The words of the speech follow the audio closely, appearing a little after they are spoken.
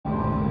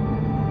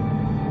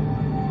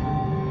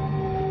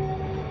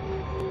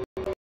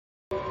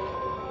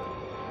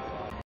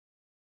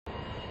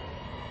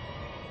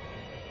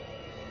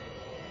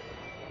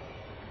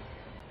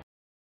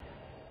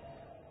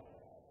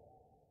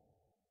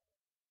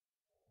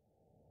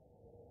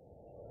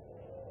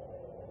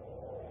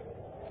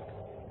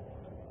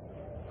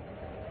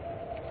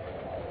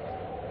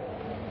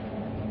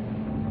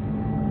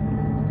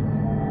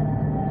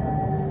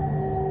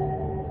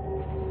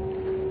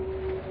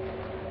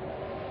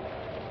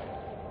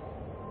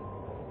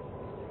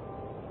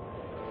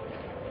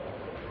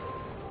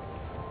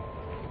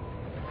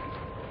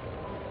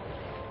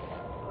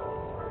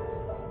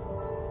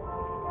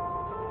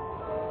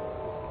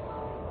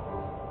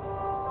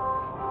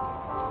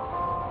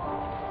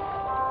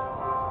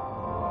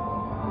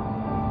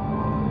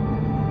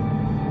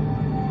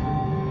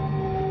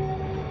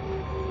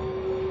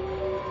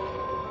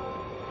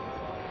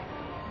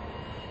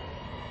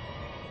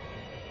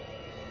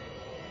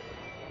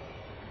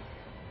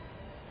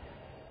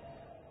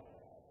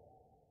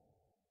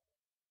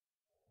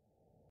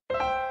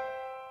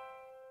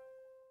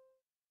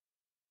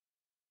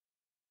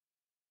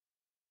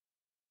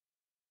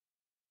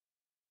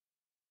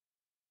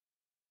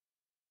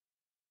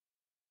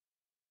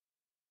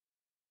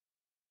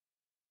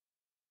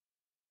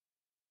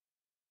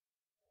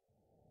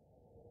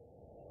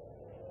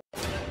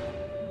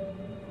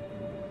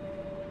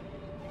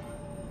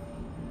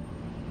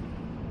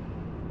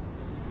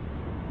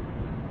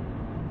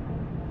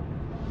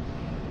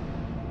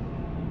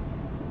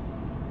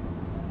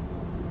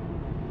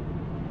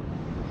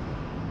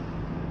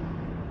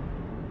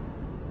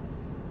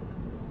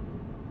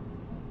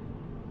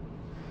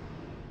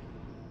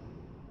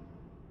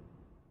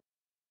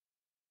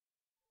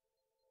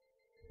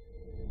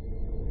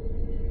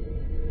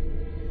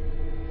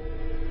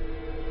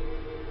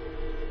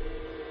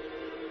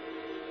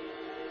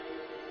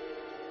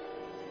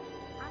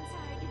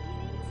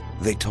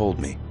They told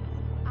me,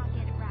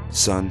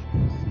 son,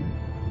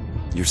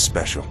 you're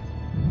special.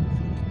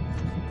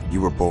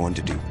 You were born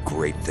to do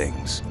great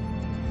things.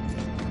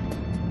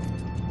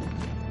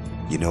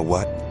 You know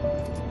what?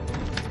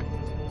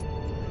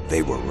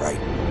 They were right.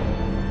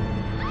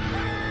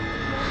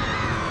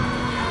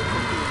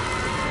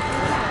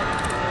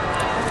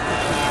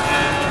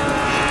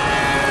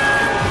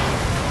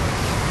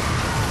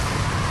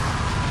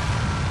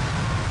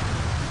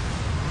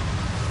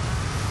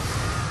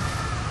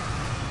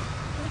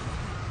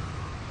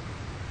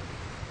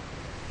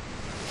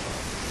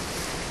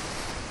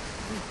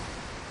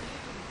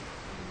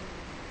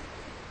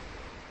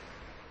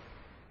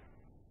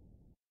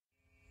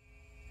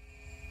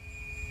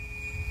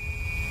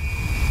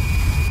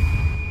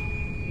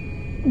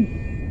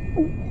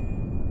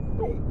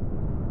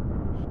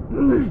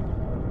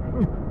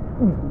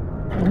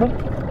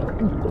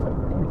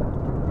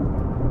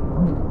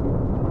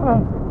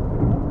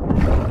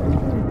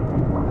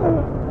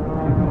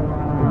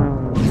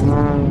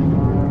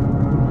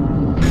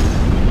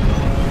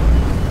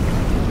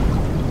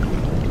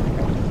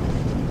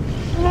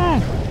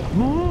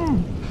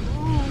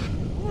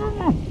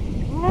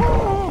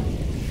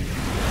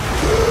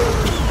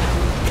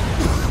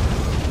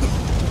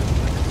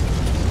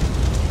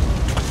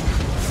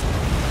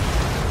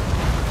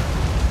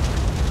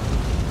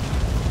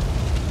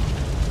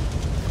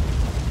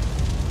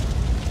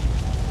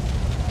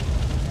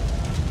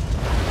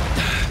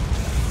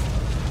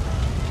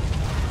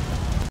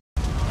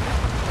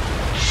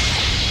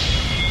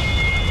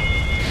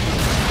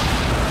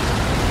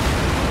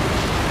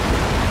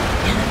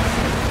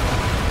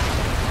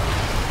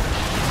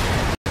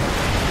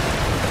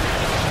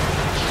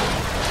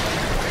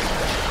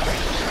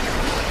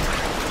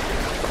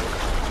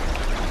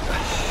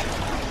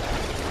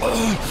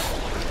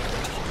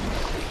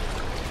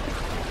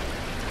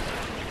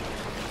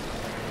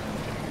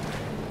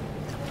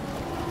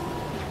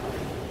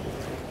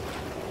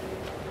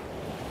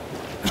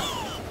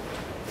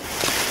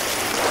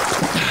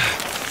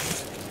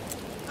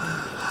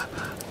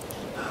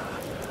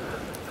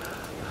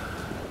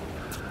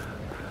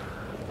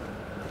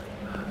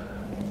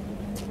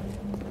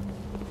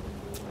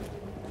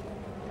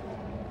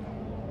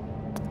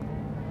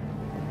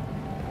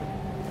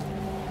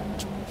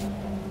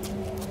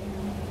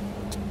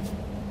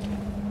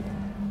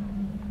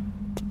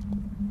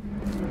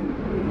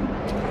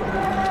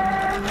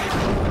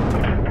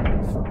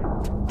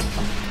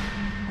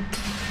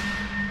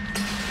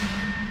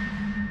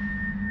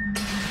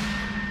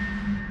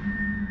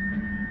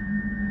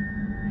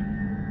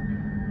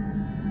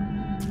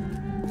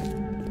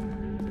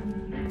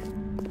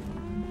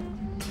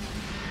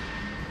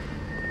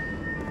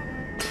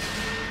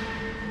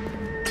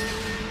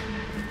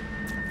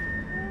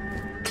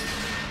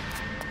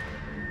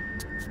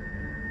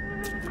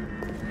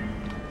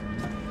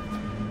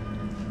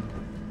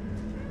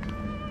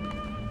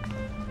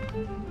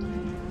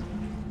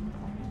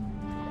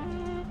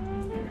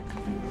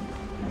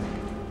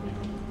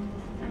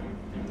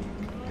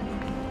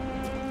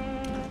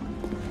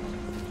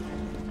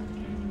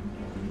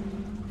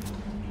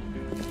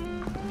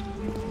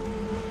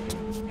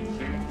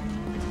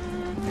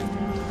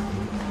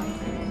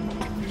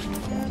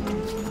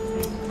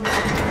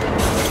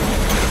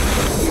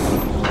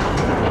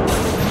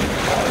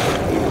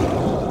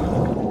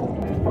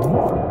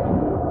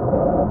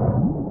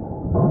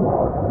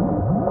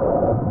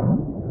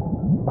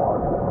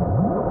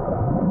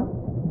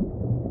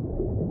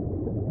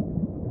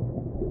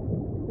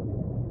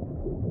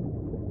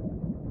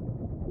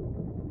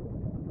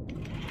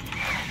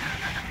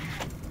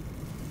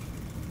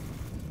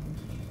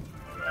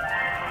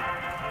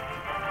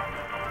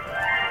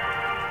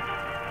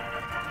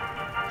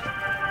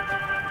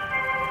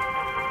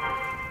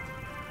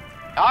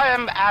 I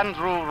am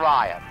Andrew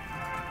Ryan,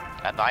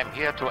 and I'm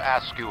here to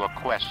ask you a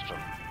question.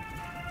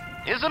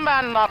 Is a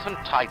man not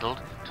entitled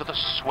to the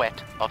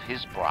sweat of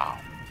his brow?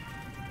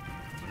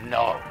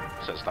 No,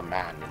 says the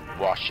man in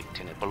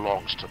Washington, it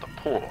belongs to the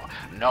poor.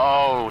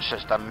 No,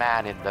 says the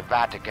man in the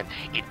Vatican,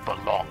 it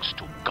belongs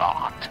to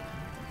God.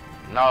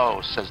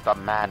 No, says the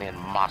man in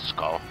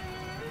Moscow,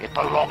 it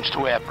belongs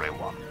to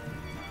everyone.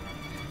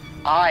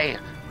 I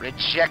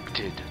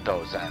rejected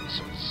those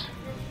answers.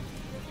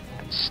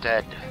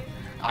 Instead,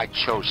 I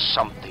chose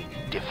something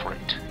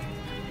different.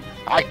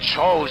 I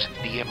chose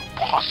the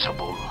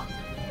impossible.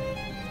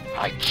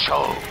 I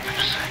chose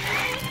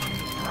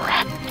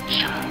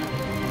rapture.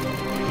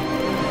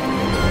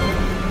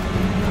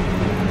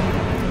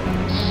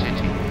 A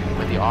city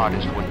where the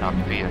artist would not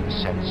fear the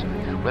censor,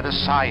 where the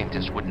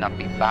scientist would not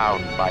be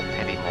bound by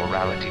petty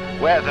morality,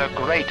 where the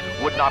great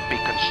would not be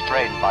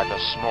constrained by the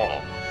small.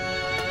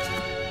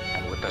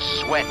 And with the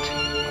sweat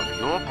of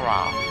your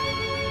brow,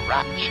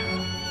 rapture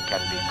can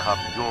become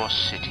your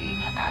city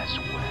as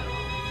well.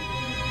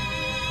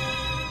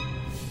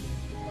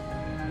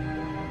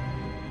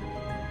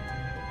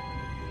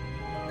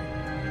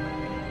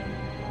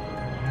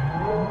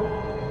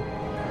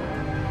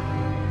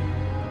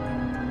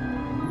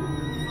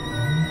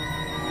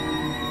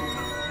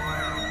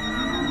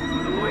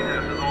 The White House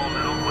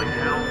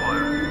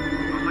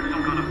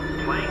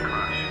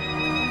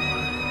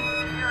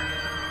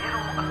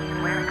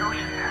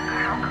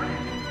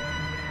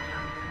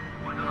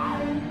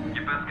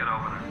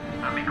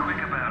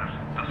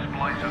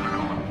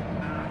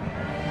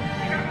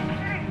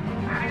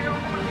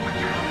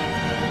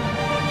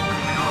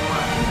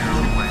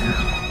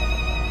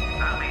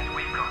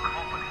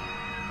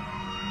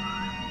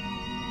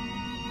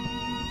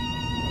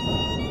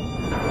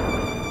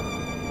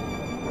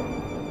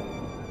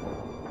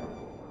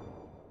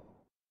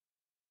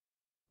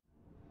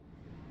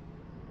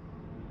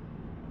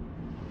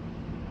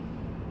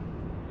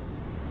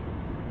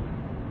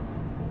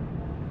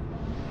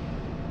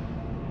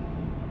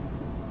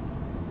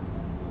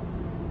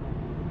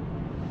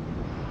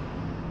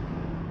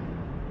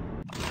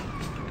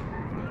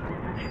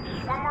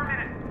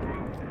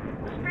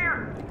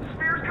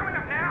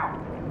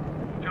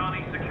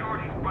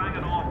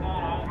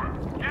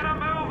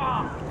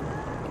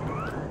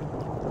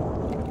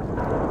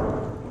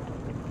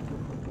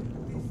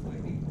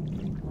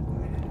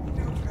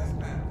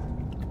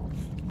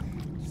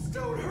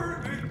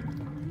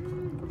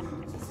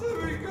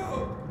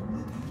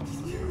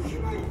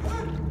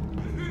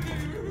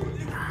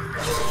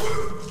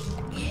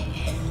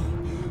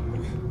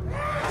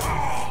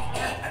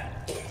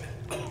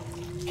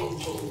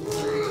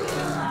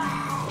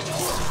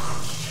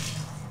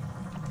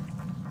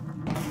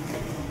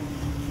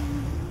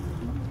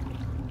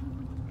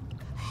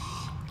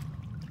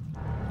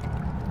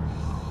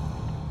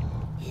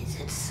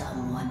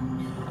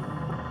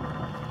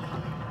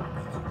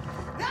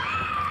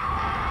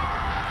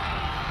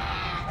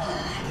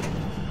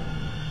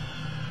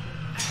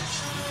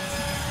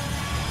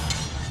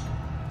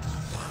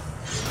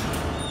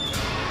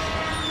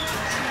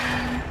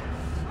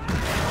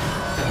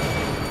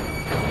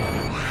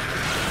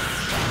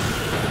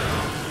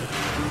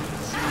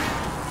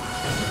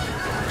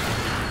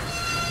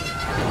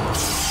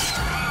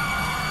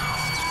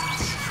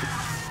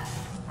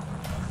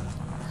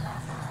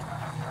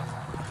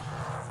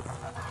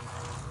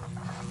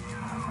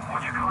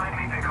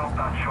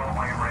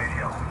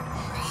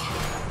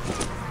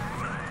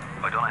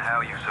how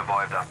you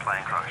survived that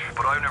plane crash,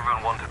 but I've never been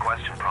one to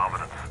question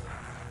Providence.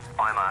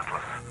 I'm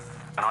Atlas,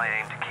 and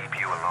I aim to keep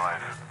you alive.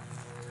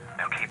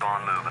 Now keep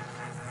on moving.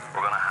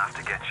 We're gonna have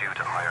to get you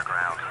to higher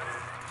ground.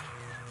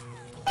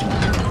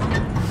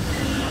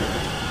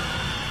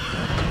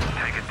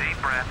 Take a deep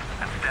breath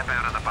and step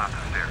out of the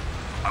bathysphere.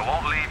 I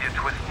won't leave you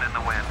twisting in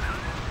the wind.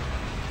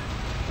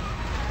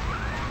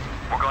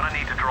 We're gonna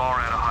need to draw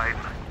her out of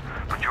hiding,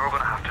 but you're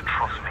gonna have to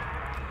trust me.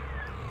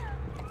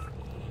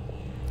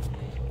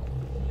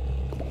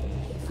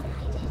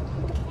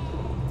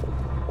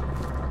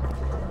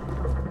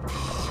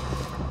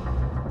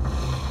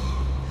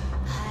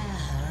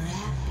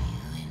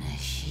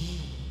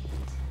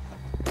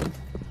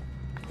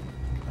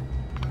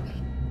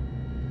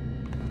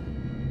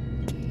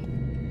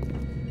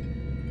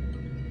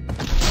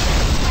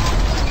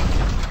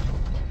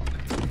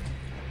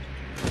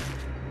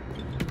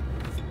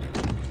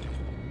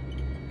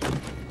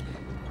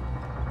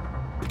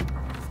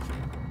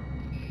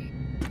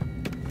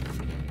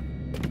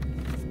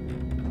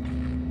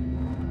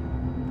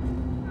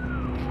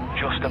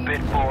 Just a bit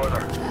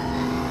further.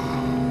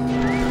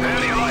 How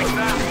do you like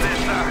that,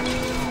 sister?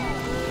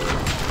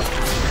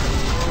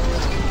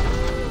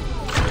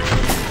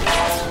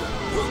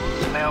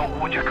 Now,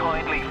 would you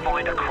kindly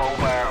find a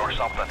crowbar or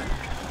something?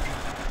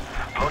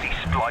 Bloody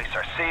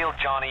splicer. Seal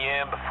Johnny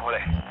in before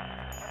they...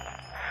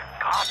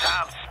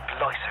 Goddamn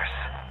splicers.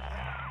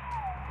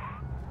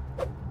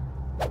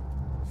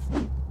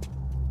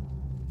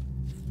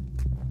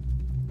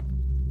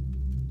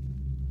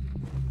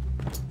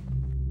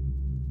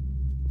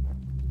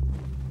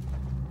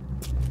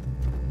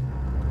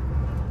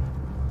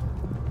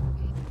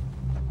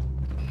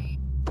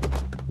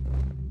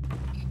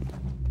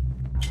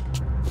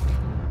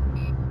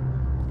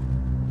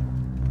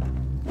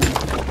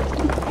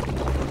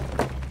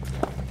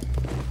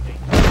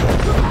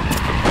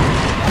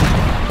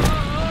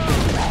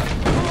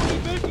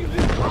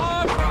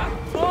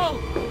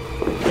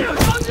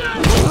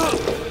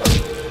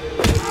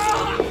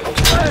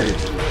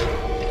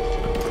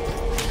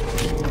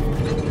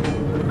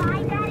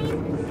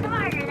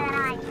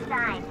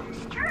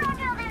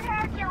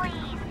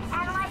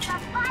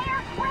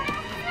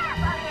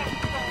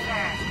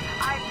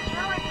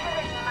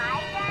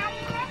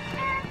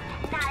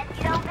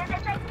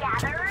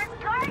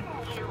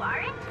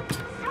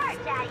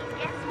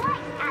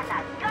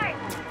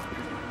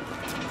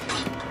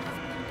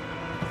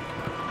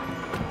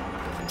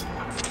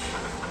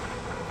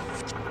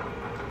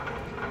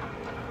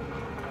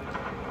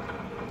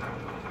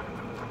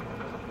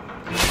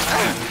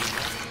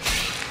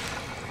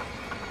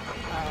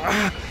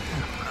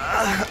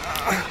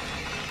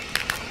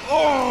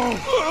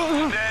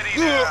 Steady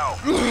now.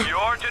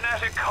 Your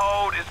genetic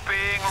code is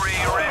being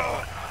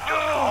rewritten.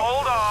 Just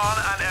hold on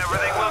and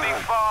everything will be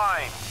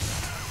fine.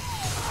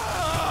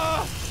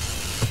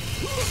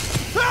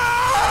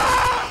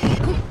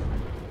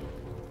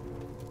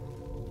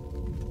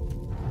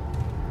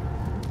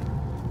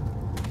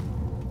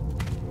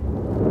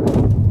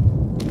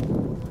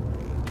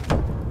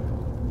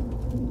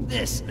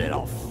 This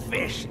little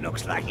fish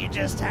looks like he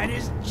just had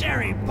his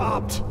cherry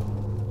popped.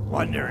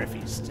 Wonder if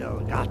he's still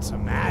got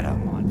some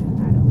Adam on him.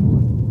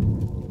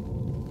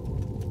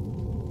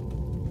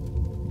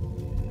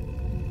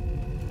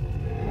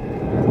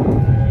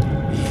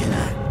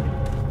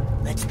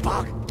 Let's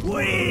buck.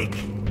 Weak!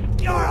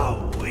 You're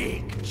a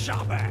weak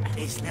chopper.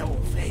 This little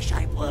fish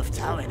ain't worth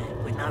towing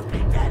it with no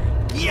big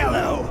daddy.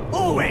 Yellow!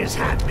 Always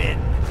have been.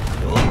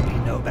 You'll be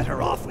no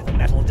better off with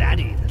Metal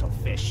Daddy, little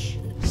fish.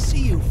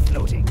 See you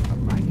floating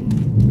from right.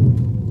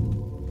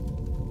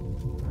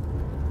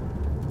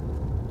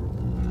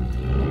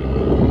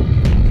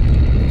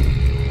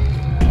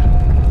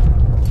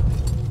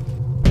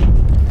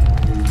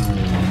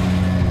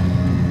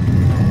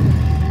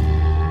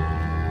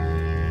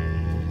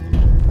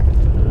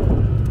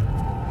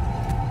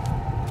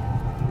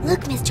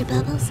 Look, Mr.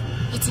 Bubbles,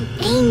 it's an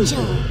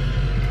angel.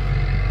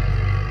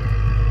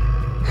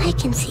 I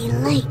can see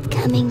light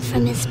coming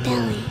from his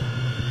belly.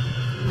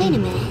 Wait a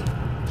minute,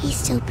 he's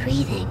still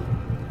breathing.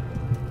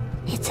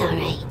 It's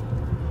alright.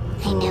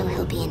 I know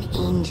he'll be an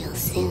angel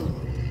soon.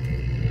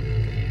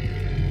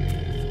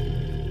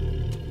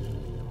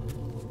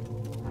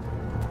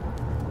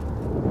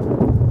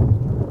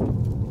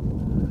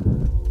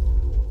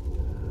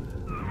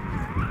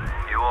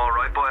 You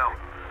alright, boyo?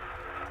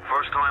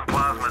 First time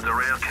plasma's a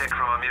real kick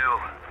from a mule.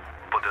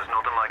 But there's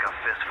nothing like a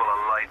fistful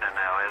of lightning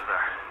now, is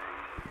there?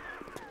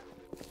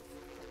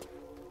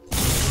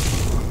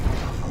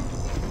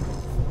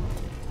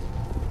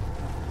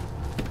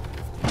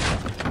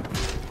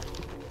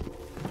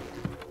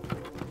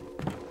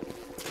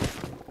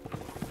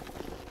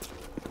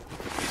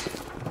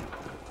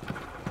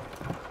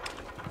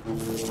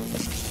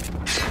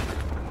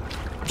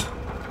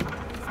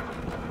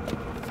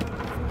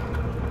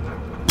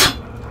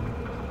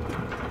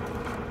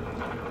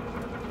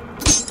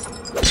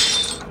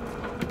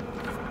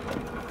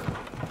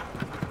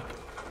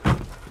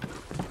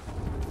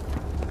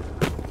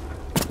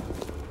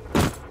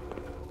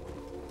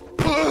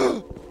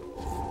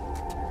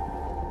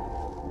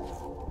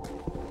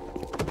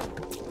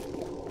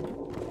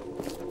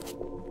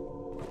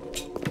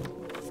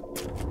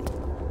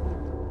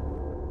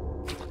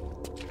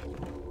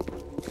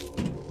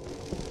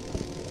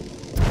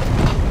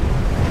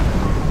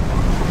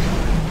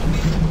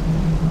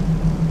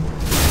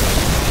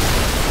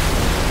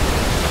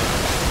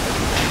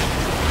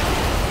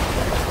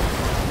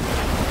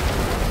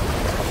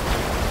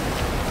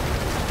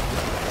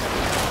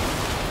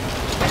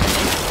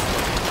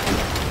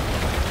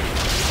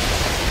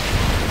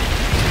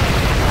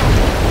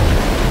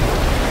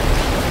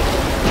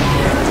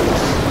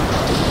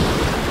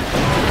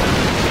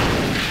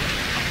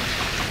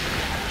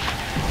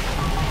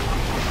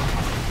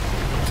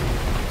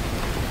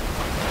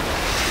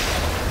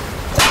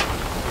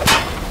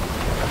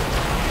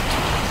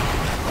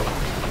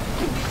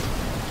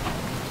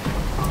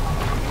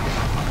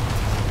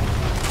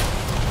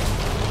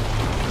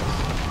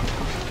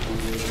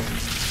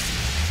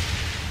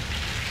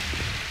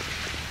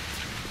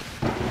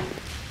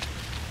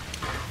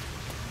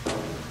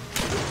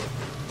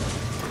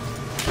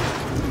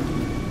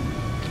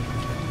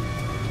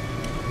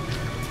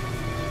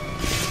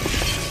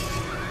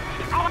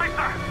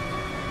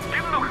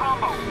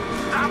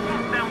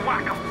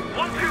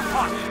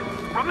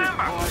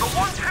 Remember, the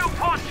 1-2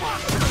 punch!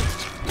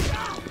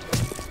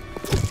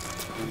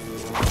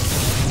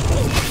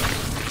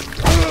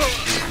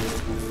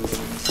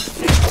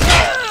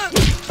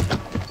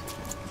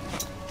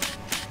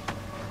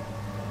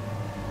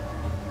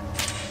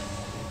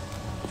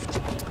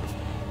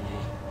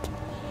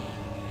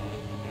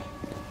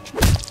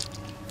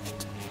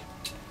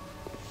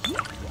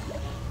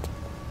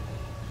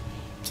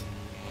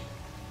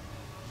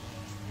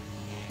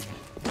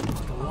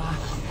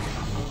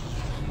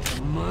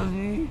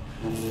 Money,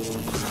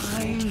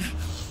 prize.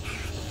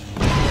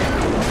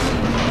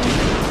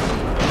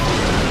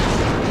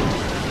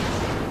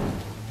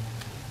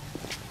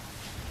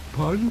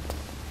 Pardon?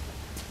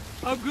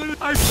 I'm gonna.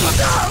 Tell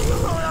me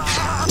alone,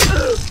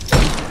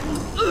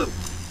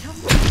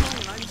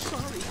 I'm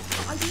sorry.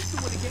 I won't do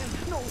it again.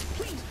 No,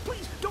 please,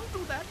 please, don't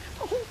do that.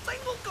 The whole thing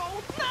will go.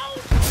 No!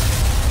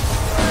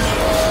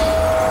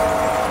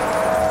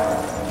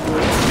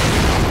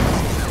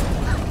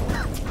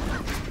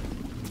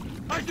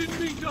 I didn't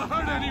mean to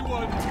hurt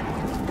anyone!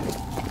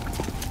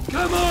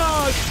 Come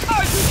on!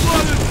 I just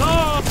want to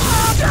talk!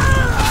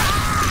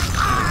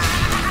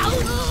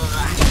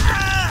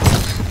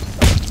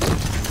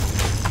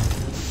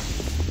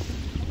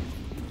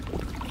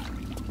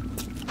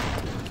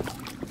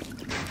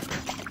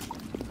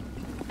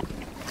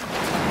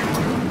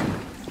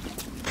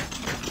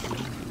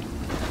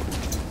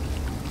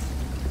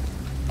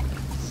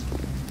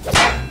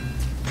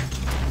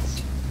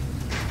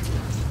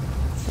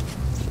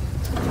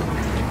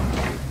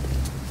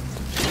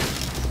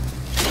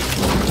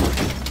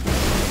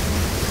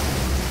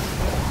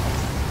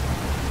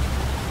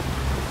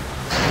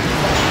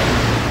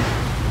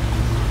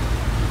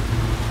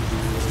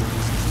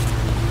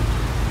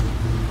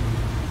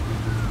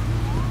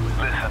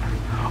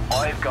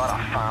 I've got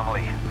a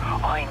family.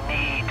 I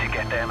need to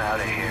get them out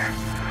of here.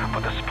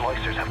 But the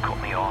splicers have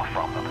cut me off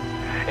from them.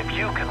 If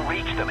you can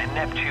reach them in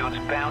Neptune's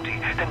bounty,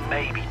 then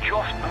maybe,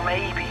 just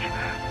maybe...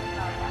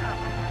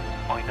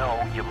 I know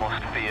you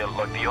must feel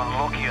like the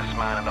unluckiest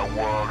man in the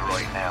world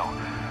right now.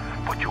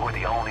 But you're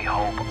the only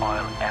hope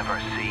I'll ever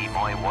see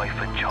my wife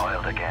and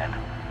child again.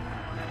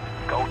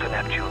 Go to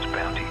Neptune's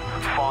bounty.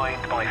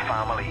 Find my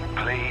family,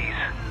 please.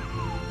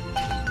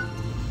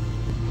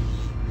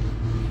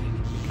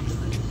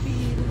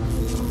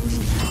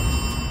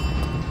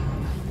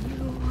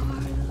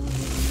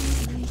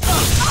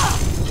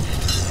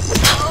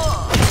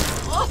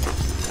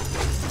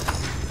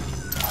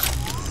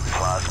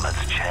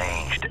 Plasma's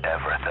changed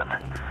everything.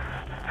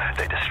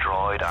 They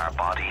destroyed our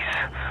bodies,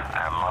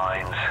 our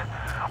minds.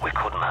 We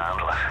couldn't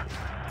handle it.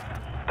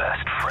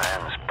 Best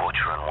friends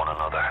butchering one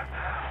another.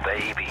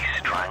 Babies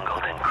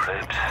strangled in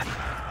cribs.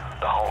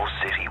 The whole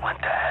city went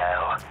to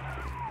hell.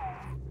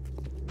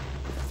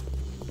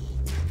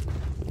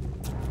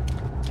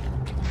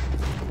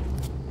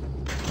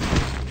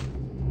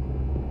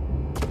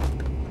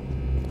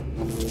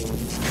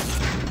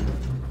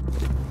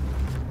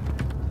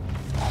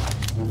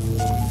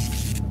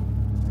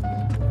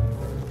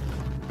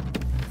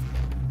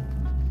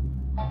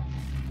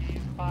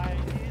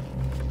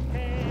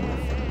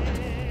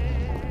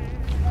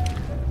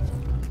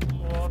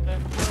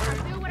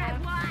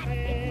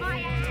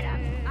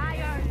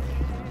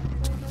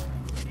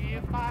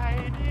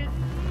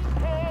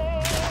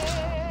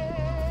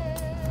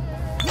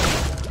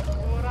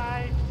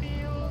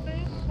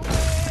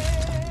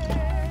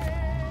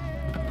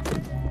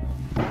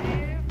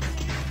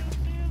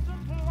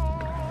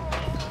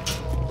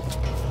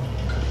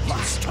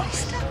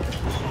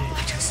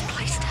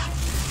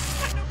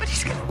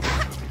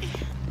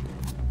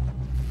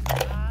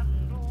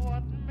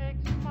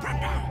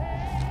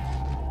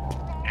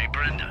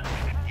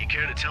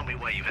 Tell me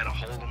why you've had a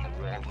hole in the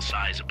wall the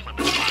size of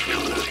Plymouth Rock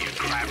coming out of your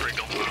crapper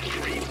going on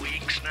 3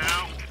 weeks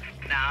now?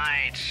 Nah,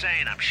 I ain't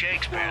saying I'm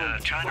Shakespeare.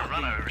 I'm trying to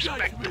run a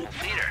respectable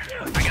theater.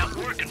 I got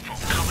working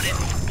folk coming in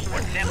from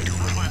Port Neptune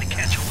trying to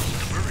catch all this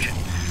diversion.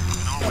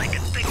 And all they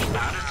can think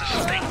about is the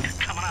stink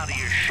coming out of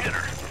your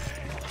shitter.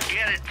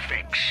 Get it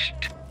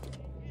fixed.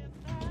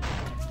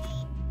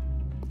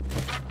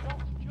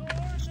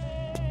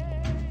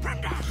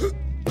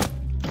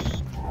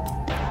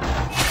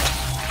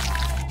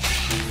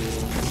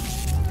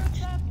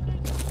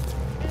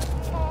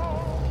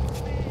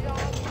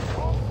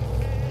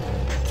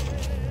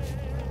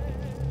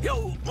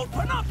 You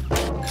open up!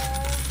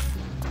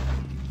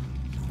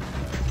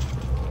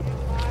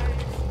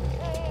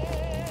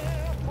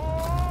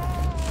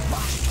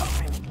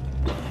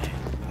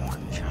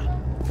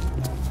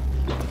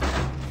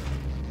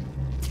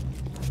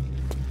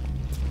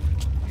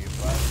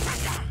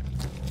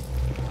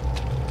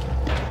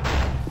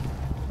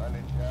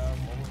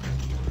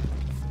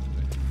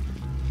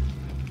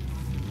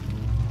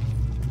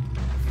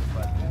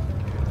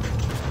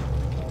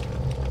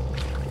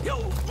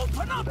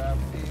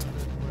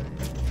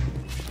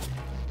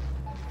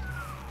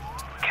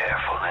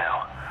 Careful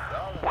now.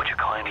 Would you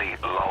kindly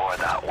lower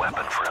that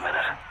weapon for a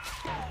minute?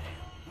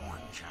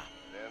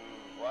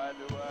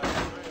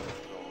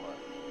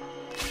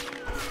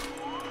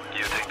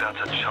 You think that's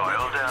a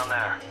child down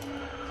there?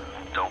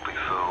 Don't be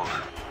fooled.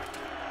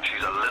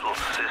 She's a little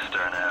sister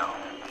now.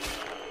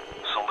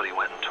 Somebody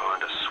went and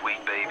turned a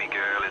sweet baby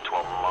girl into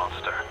a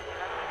monster.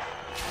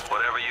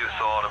 Whatever you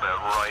thought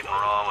about right and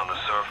wrong on the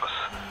surface,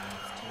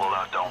 well,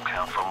 that don't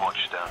count for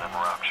much down in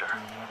Rapture.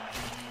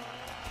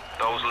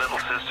 Those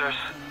little sisters,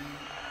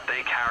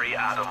 they carry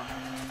Adam,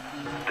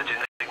 the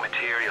genetic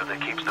material that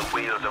keeps the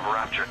wheels of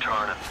Rapture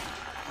turning.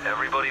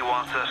 Everybody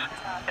wants it,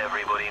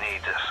 everybody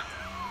needs it.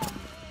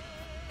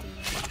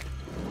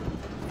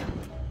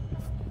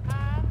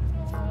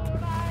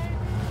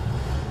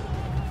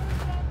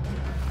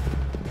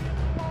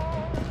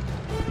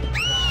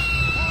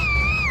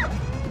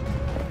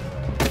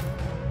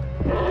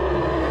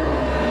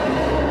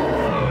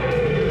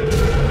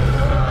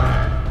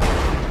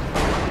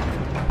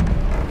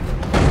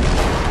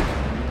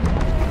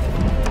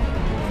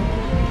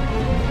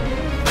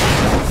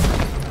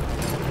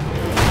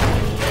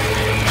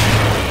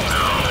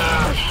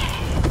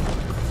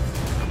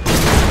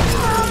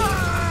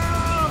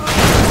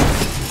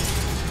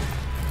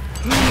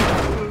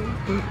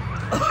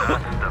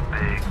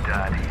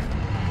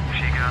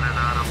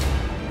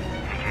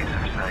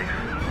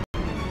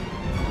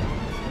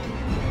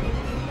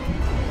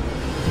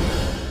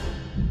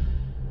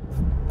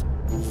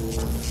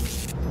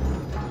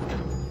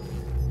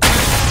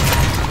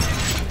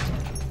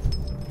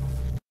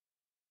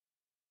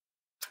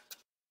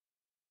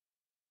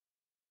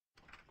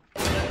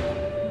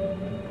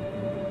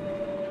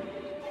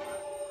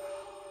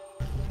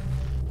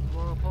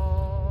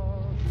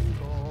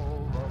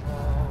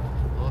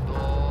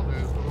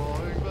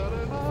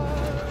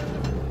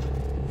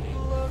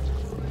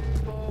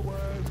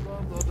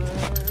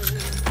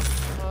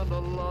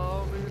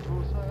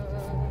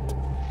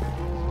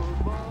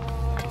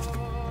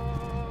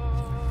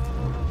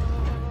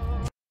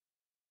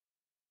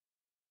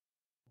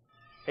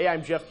 Hey,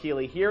 I'm Jeff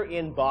Keighley here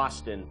in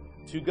Boston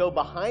to go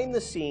behind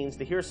the scenes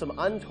to hear some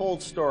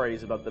untold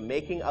stories about the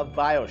making of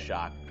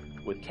Bioshock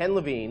with Ken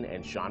Levine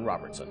and Sean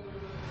Robertson.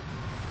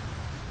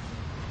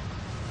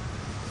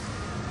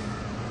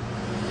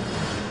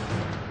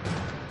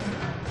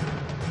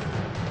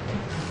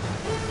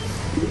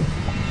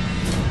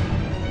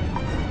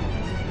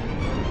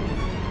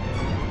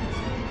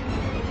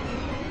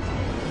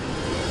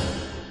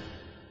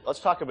 Let's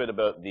talk a bit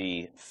about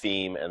the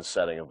theme and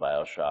setting of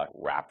Bioshock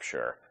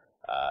Rapture.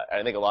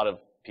 I think a lot of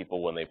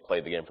people, when they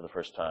played the game for the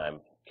first time,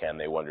 Ken,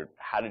 they wondered,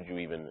 how did you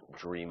even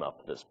dream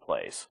up this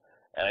place?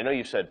 And I know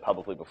you said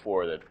publicly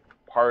before that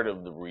part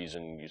of the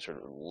reason you sort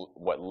of,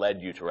 what led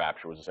you to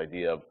Rapture was this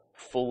idea of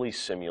fully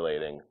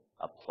simulating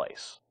a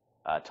place.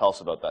 Tell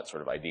us about that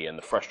sort of idea and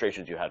the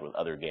frustrations you had with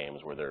other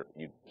games where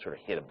you sort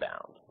of hit a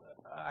bound.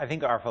 I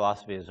think our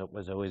philosophy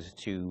was always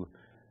to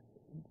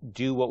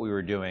do what we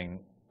were doing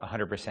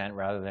 100%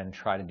 rather than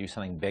try to do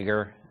something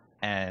bigger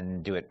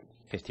and do it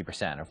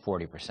 50% or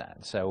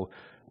 40%. So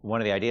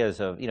one of the ideas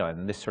of,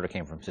 and this sort of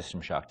came from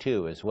System Shock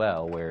 2 as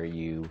well, where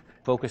you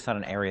focus on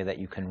an area that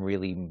you can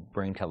really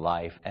bring to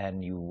life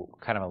and you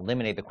kind of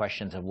eliminate the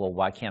questions of, well,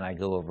 why can't I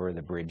go over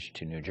the bridge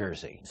to New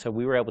Jersey? So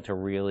we were able to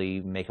really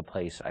make a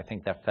place, I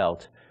think, that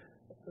felt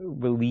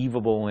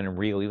believable and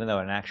real, even though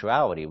in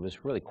actuality it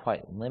was really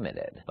quite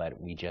limited. But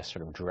we just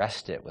sort of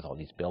dressed it with all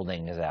these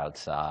buildings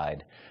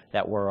outside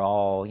that were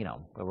all,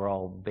 were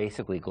all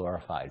basically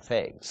glorified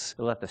fakes.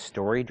 We let the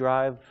story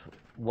drive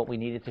what we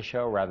needed to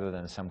show rather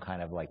than some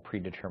kind of like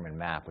predetermined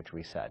map which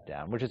we set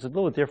down, which is a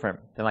little different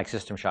than like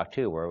System Shock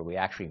 2, where we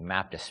actually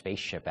mapped a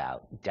spaceship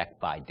out deck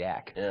by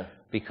deck. Yeah.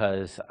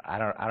 Because I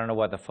don't know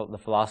what the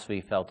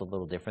philosophy felt a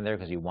little different there,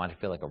 because you want to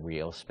feel like a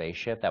real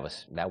spaceship that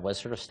was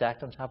sort of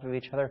stacked on top of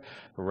each other.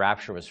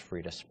 Rapture was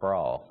free to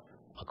sprawl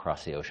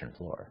across the ocean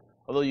floor.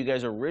 Although you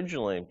guys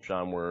originally,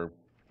 Sean, were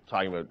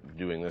talking about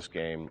doing this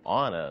game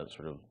on a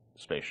sort of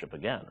spaceship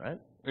again, right?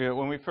 Yeah,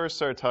 when we first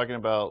started talking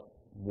about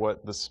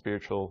what the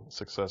spiritual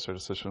successor to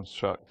System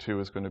Shock 2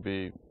 was going to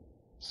be,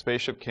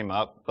 Spaceship came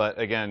up, but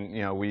again,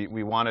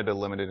 we wanted a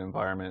limited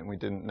environment. We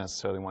didn't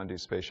necessarily want to do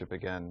Spaceship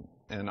again.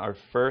 And our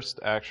first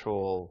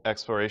actual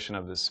exploration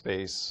of this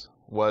space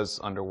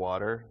was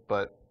underwater,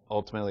 but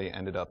ultimately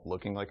ended up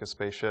looking like a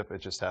spaceship. It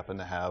just happened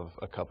to have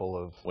a couple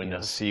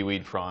of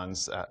seaweed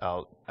fronds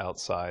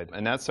outside.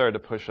 And that started to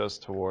push us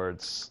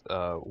towards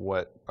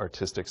what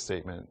artistic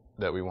statement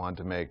that we wanted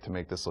to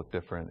make this look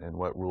different, and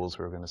what rules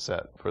we were going to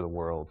set for the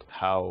world.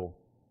 How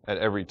at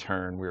every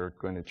turn we were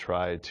going to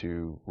try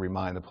to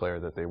remind the player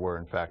that they were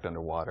in fact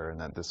underwater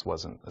and that this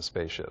wasn't a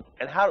spaceship.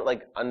 And how,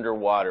 like,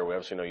 underwater, we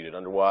obviously know you did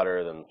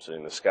underwater, then sitting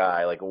in the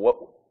sky, like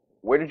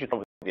where did you come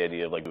up with the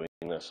idea of like doing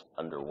this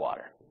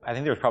underwater? I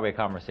think there was probably a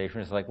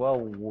conversation. It's like, well,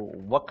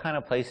 what kind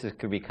of places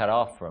could be cut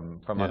off from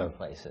other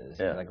places?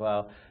 Yeah. Like,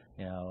 well,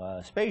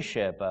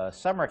 spaceship,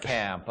 summer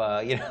camp,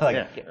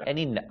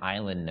 any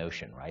island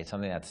notion, right?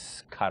 Something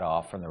that's cut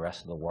off from the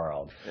rest of the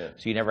world. Yeah.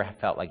 So you never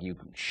felt like you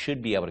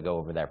should be able to go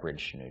over that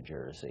bridge to New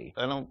Jersey.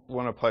 I don't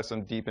want to apply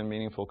some deep and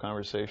meaningful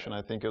conversation.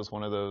 I think it was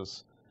one of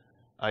those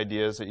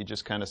ideas that you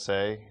just kind of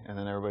say, and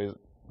then everybody's,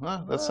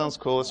 well, that sounds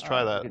cool. Let's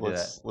try that.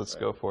 Let's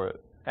go for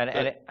it.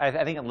 And I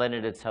think it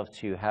lended itself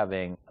to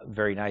having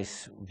very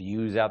nice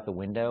views out the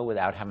window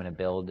without having to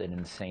build an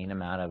insane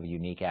amount of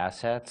unique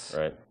assets.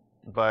 Right.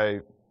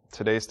 By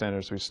today's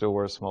standards, we still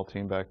were a small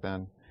team back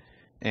then.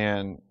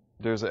 And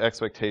there's an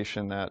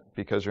expectation that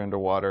because you're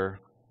underwater,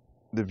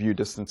 the view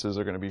distances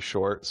are going to be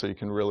short, so you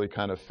can really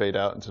kind of fade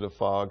out into the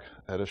fog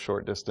at a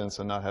short distance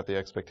and not have the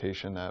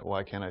expectation that,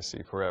 why can't I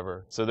see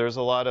forever? So there's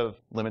a lot of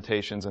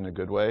limitations in a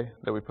good way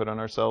that we put on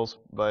ourselves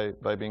by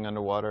being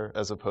underwater,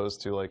 as opposed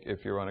to like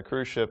if you're on a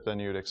cruise ship, then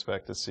you'd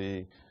expect to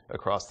see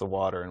across the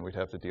water and we'd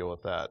have to deal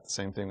with that.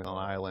 Same thing on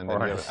an island. Or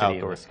and in you a have city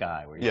outdoor in the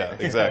sky. Where Yeah,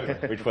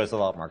 exactly. Which was a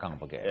lot more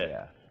complicated,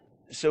 yeah.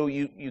 So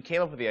you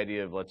came up with the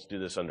idea of let's do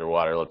this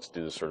underwater, let's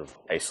do this sort of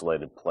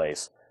isolated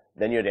place.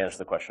 Then you had to answer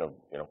the question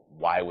of,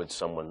 why would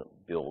someone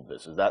build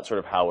this? Is that sort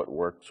of how it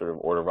worked, sort of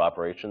order of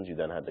operations? You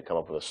then had to come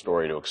up with a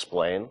story to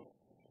explain?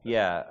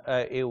 Yeah,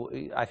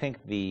 I think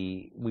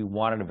we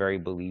wanted a very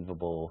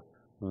believable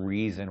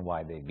reason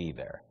why they'd be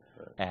there.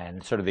 Right.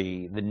 And sort of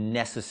the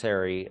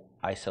necessary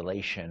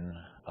isolation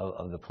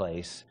of the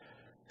place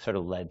sort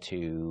of led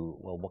to,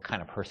 well, what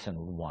kind of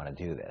person would want to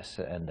do this?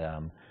 And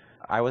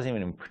I wasn't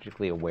even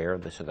particularly aware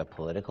of the sort of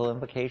political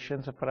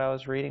implications of what I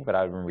was reading, but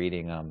I've been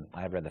reading,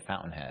 I had read The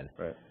Fountainhead.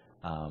 Right.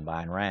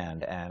 By Ayn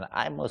Rand, and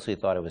I mostly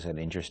thought it was an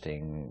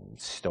interesting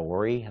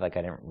story. Like,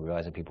 I didn't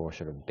realize that people were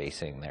sort of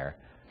basing their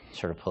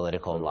sort of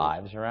political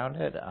lives around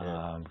it,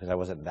 because I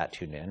wasn't that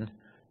tuned in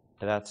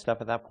to that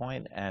stuff at that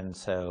point. And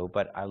so,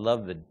 but I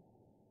love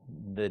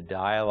the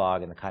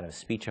dialogue and the kind of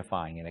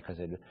speechifying in it, because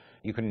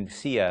you can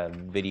see a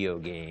video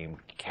game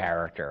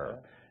character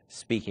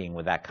speaking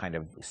with that kind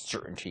of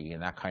certainty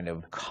and that kind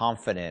of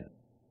confident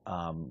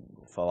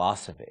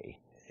philosophy.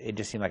 It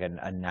just seemed like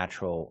a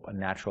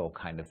natural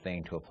kind of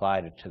thing to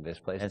apply to this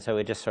place, and so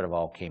it just sort of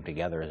all came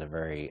together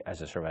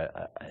as a sort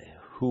of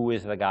who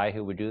is the guy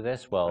who would do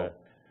this? Well,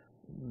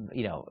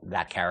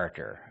 that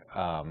character.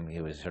 He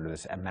was sort of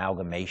this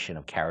amalgamation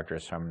of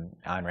characters from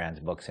Ayn Rand's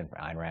books and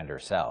Ayn Rand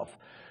herself.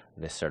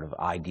 This sort of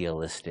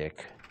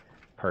idealistic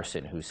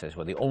person who says,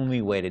 well, the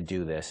only way to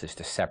do this is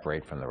to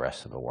separate from the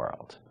rest of the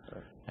world,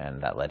 and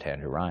that led to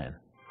Andrew Ryan.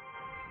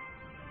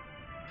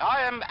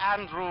 I am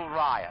Andrew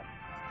Ryan,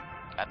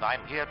 and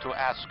I'm here to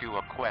ask you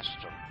a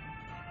question.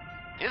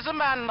 Is a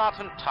man not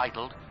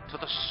entitled to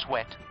the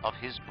sweat of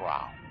his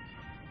brow?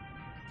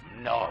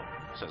 No,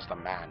 says the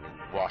man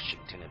in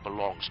Washington, it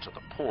belongs to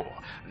the poor.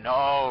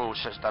 No,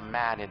 says the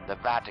man in the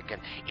Vatican,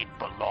 it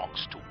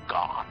belongs to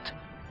God.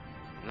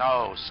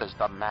 No, says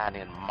the man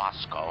in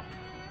Moscow,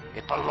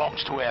 it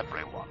belongs to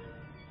everyone.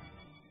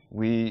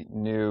 We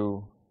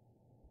knew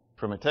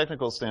from a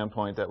technical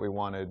standpoint that we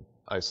wanted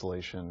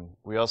isolation.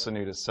 We also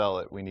knew to sell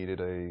it, we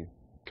needed a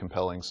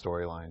compelling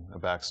storyline, a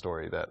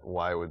backstory that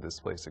why would this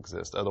place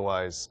exist?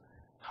 Otherwise,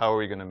 how are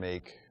we going to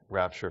make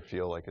Rapture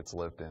feel like it's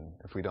lived in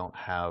if we don't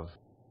have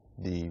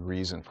the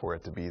reason for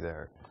it to be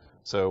there?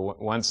 So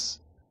once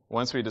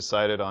we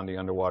decided on the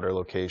underwater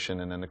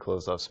location and then the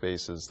closed off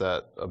spaces,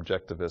 that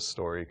objectivist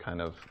story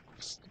kind of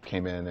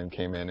came in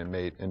and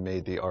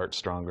made the art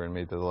stronger and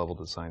made the level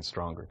design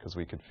stronger, because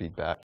we could feed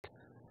back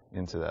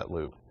into that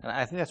loop. And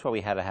I think that's why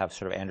we had to have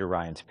sort of Andrew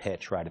Ryan's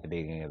pitch right at the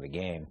beginning of the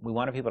game. We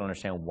wanted people to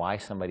understand why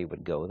somebody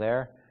would go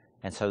there.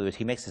 And so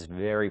he makes this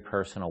very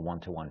personal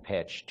one-to-one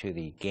pitch to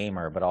the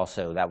gamer, but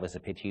also that was the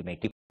pitch he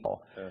made to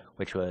people,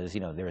 which was,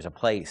 there's a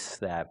place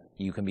that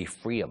you can be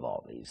free of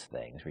all these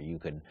things, where you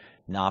can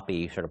not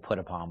be sort of put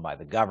upon by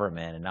the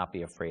government and not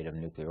be afraid of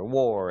nuclear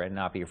war and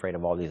not be afraid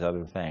of all these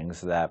other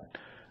things that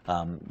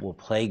will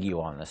plague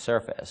you on the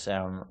surface.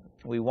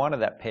 We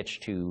wanted that pitch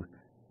to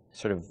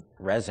sort of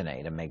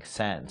resonate and make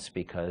sense,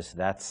 because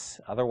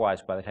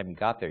otherwise by the time you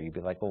got there you'd be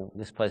like, well,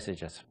 this place is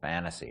just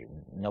fantasy,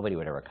 nobody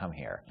would ever come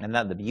here. And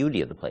that the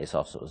beauty of the place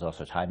was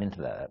also tied into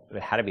that.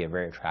 It had to be a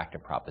very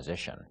attractive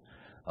proposition,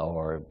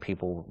 or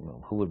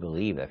people who would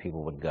believe that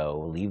people would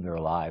go leave their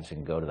lives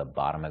and go to the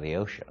bottom of the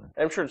ocean.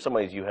 I'm sure in some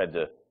ways you had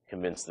to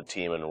convince the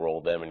team and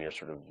enroll them in your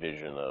sort of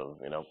vision of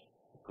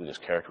who this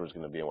character was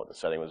going to be and what the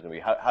setting was going to be.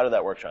 How did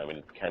that work, Sean? I mean,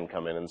 did Ken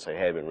come in and say,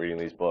 hey, I've been reading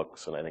these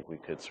books, and I think we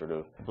could sort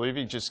of... I believe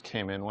he just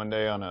came in one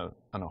day on a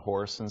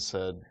horse and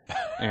said,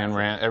 Ayn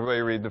Rand,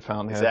 everybody read The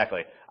Fountainhead.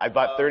 Exactly. I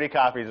bought 30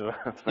 copies of The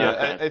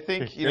Fountainhead. I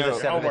think, here's a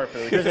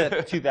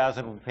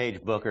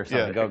 2,000-page book or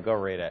something. Yeah. Go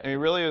read it. I mean,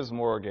 really, it was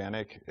more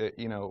organic.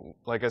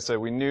 Like I said,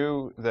 we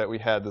knew that we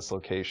had this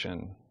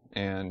location,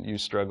 and you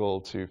struggle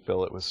to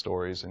fill it with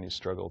stories, and you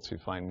struggle to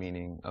find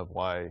meaning of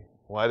why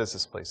does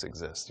this place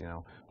exist?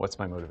 What's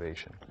my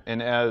motivation?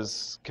 And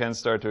as Ken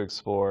started to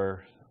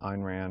explore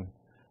Ayn Rand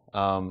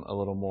a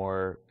little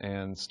more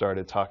and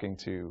started talking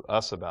to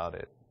us about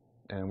it,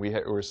 and we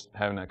were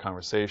having that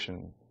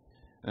conversation,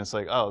 and it's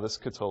like, oh, this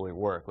could totally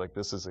work. Like,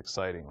 this is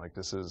exciting. Like,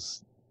 this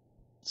is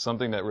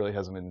something that really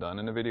hasn't been done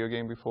in a video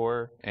game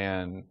before.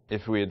 And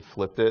if we had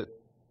flipped it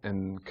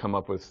and come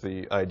up with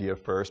the idea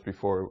first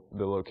before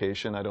the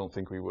location, I don't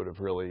think we would have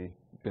really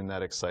been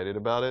that excited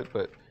about it.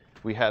 But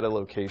we had a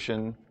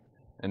location,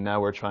 and now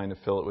we're trying to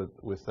fill it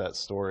with that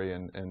story.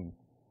 And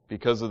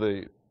because of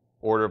the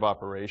order of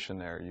operation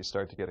there, you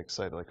start to get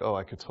excited, like, oh,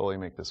 I could totally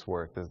make this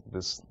work.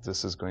 This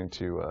is going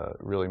to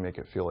really make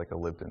it feel like a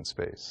lived-in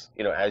space.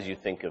 You know, as you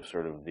think of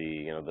sort of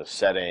the the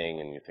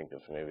setting, and you think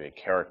of maybe a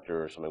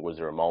character or something, was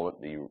there a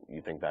moment that you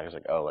think back, as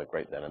like, oh, like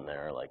right then and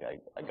there, like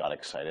I got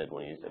excited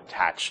when you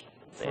attached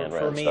the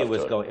handwriting For me, stuff it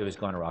was to it was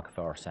going to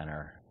Rockefeller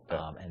Center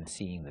and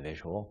seeing the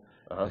visual.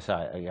 Uh-huh. So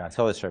I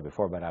told this story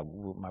before, but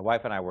my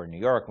wife and I were in New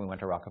York, and we went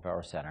to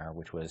Rockefeller Center,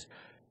 which was,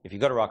 if you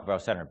go to Rockefeller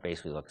Center, it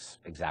basically looks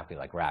exactly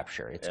like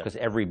Rapture. It's because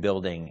every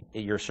building,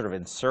 you're sort of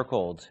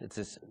encircled. It's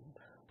this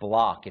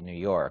block in New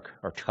York,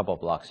 or a couple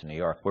of blocks in New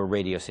York, where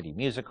Radio City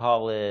Music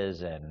Hall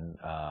is, and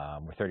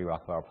where 30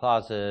 Rockefeller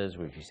Plazas,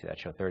 where you see that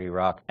show 30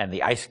 Rock, and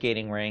the ice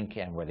skating rink,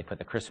 and where they put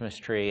the Christmas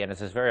tree, and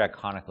it's this very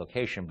iconic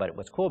location. But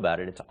what's cool about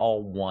it, it's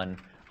all one,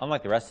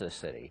 unlike the rest of the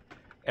city.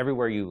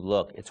 Everywhere you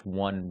look, it's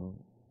one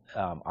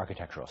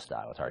architectural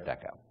style. It's Art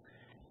Deco,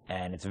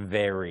 and it's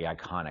very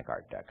iconic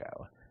Art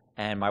Deco.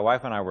 And my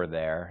wife and I were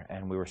there,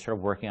 and we were sort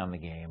of working on the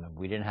game, and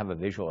we didn't have a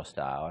visual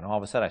style. And all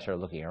of a sudden, I started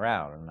looking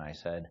around, and I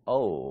said,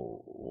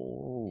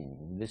 oh,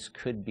 this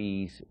could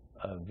be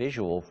a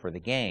visual for the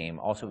game.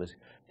 Also,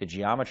 the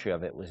geometry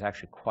of it was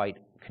actually quite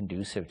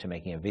conducive to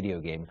making a video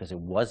game, because it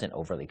wasn't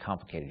overly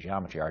complicated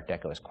geometry. Art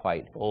Deco is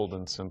quite bold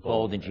and simple.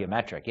 Bold and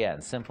geometric,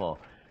 and simple.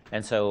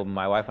 And so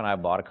my wife and I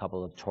bought a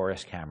couple of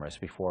Taurus cameras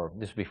before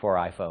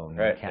iPhone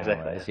cameras,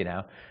 exactly. You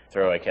know.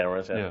 Throwaway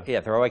cameras,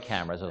 yeah, throwaway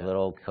cameras, those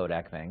little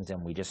Kodak things,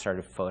 and we just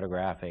started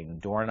photographing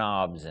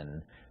doorknobs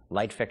and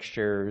light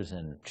fixtures,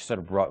 and just sort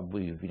of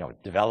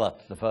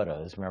developed the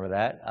photos. Remember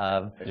that?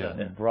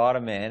 Brought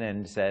them in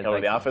and said, "Come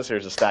to the office.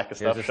 Here's a stack of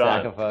stuff, here's a Sean.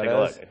 stack of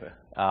photos. Take a look."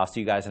 I'll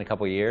see you guys in a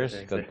couple of years.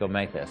 Go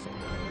make this. City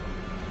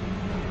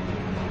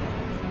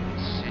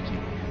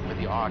where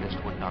the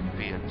artist would not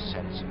fear the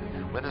censor,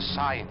 where the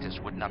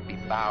scientist would not be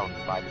bound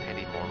by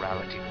petty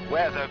morality,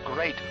 where the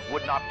great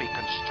would not be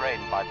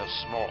constrained by the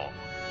small.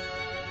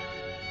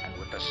 And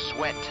with the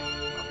sweat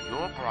of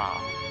your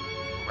brow,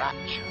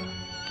 Rapture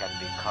can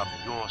become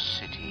your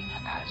city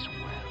as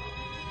well.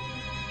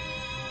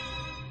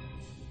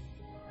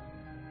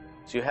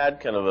 So you had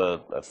kind of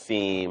a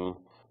theme,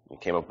 you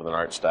came up with an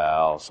art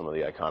style, some of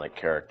the iconic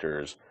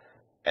characters,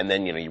 and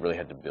then you really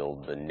had to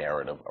build the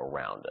narrative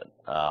around it.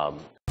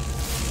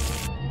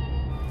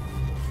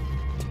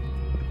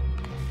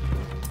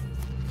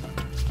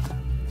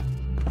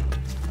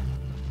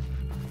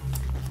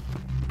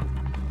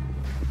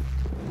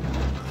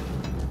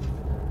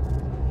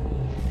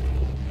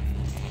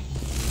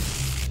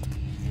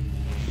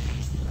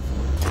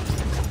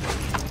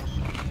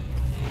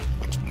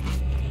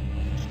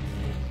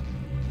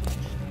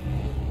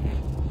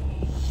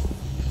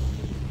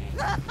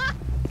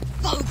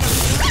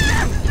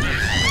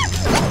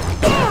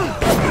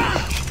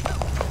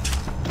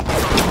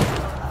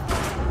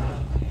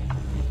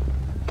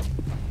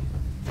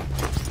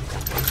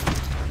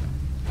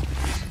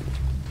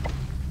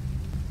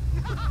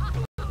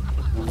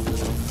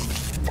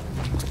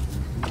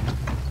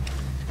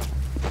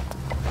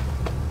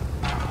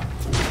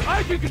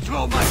 I can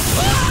control my...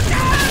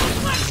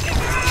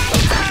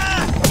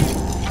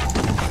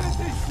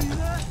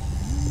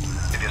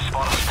 If you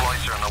spot a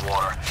splicer in the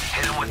water,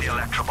 hit him with the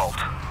electrobolt.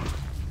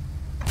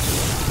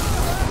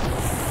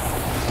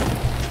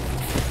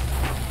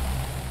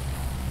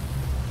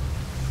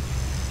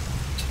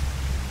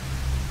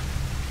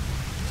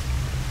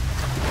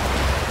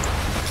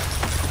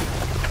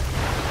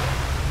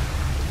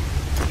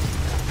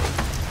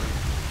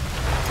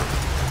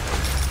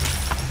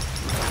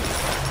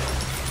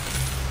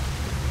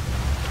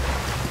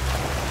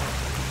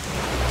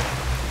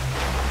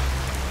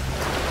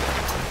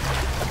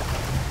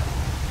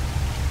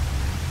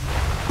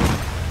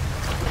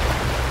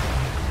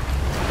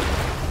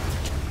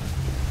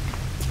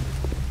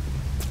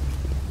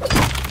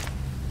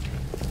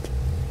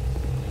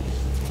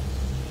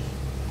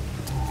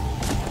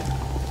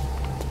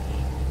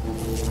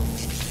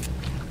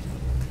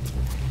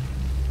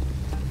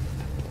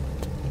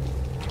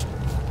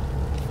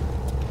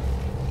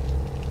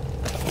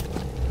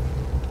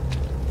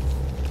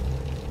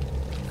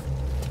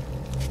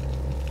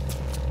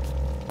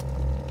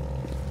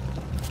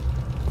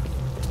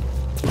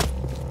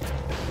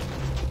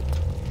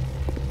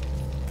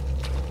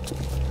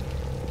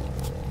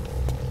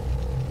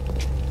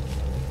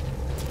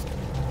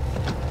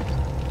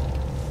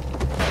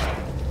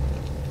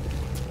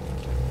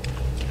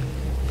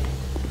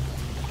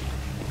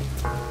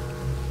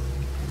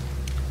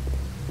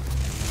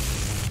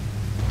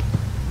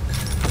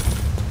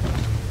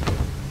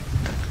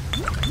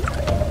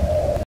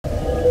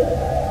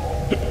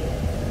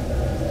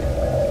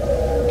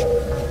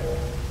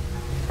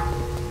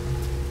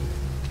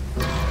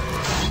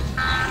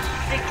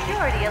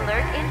 Security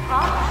alert in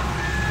progress.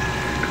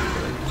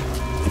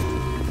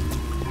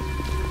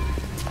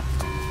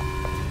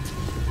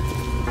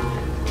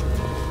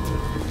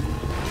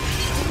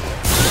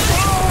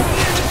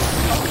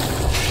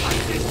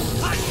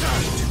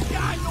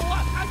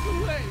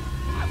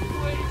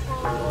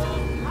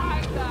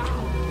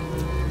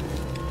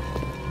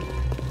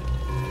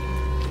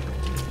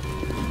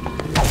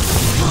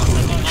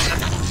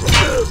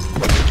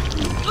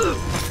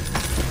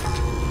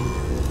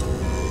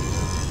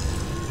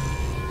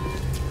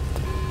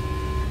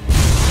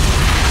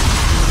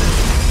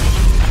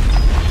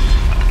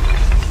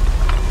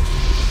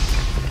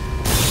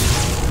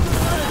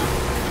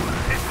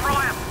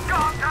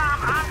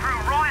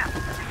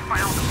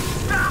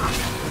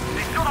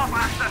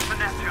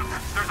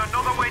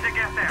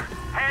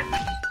 The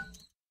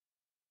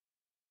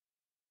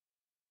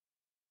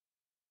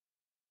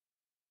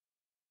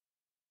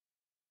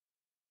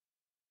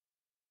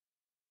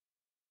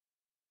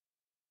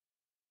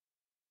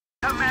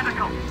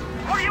medical.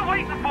 What are you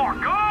waiting for?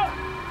 Go!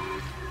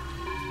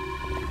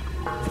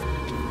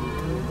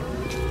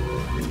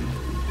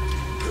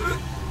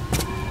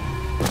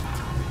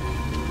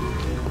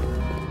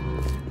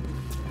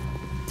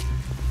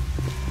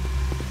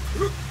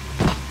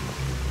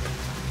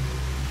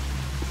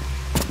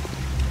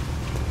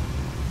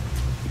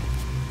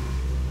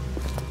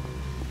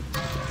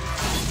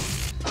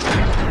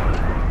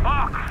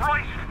 Oh,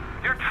 Christ!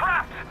 You're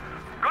trapped!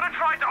 Gonna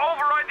try to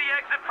override the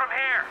exit from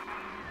here.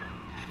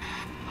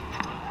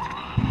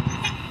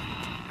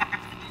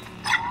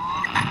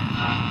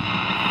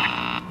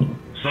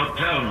 So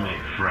tell me,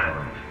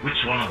 friend,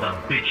 which one of the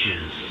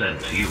bitches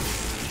sent you?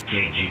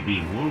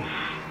 KGB Wolf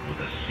or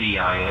the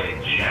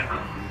CIA Jackal?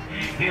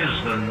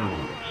 Here's the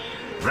news.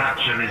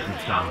 Rapture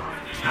isn't some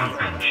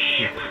sunken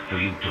ship for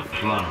you to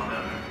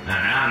plunder. And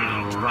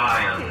Andrew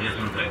Ryan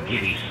isn't a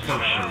giddy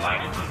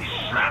socialite to be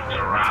slapped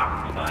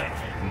around by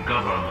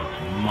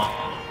government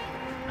muscle.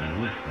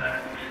 And with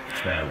that,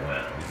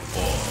 farewell,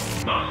 or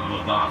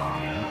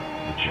Baslavania,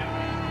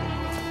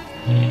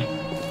 whichever.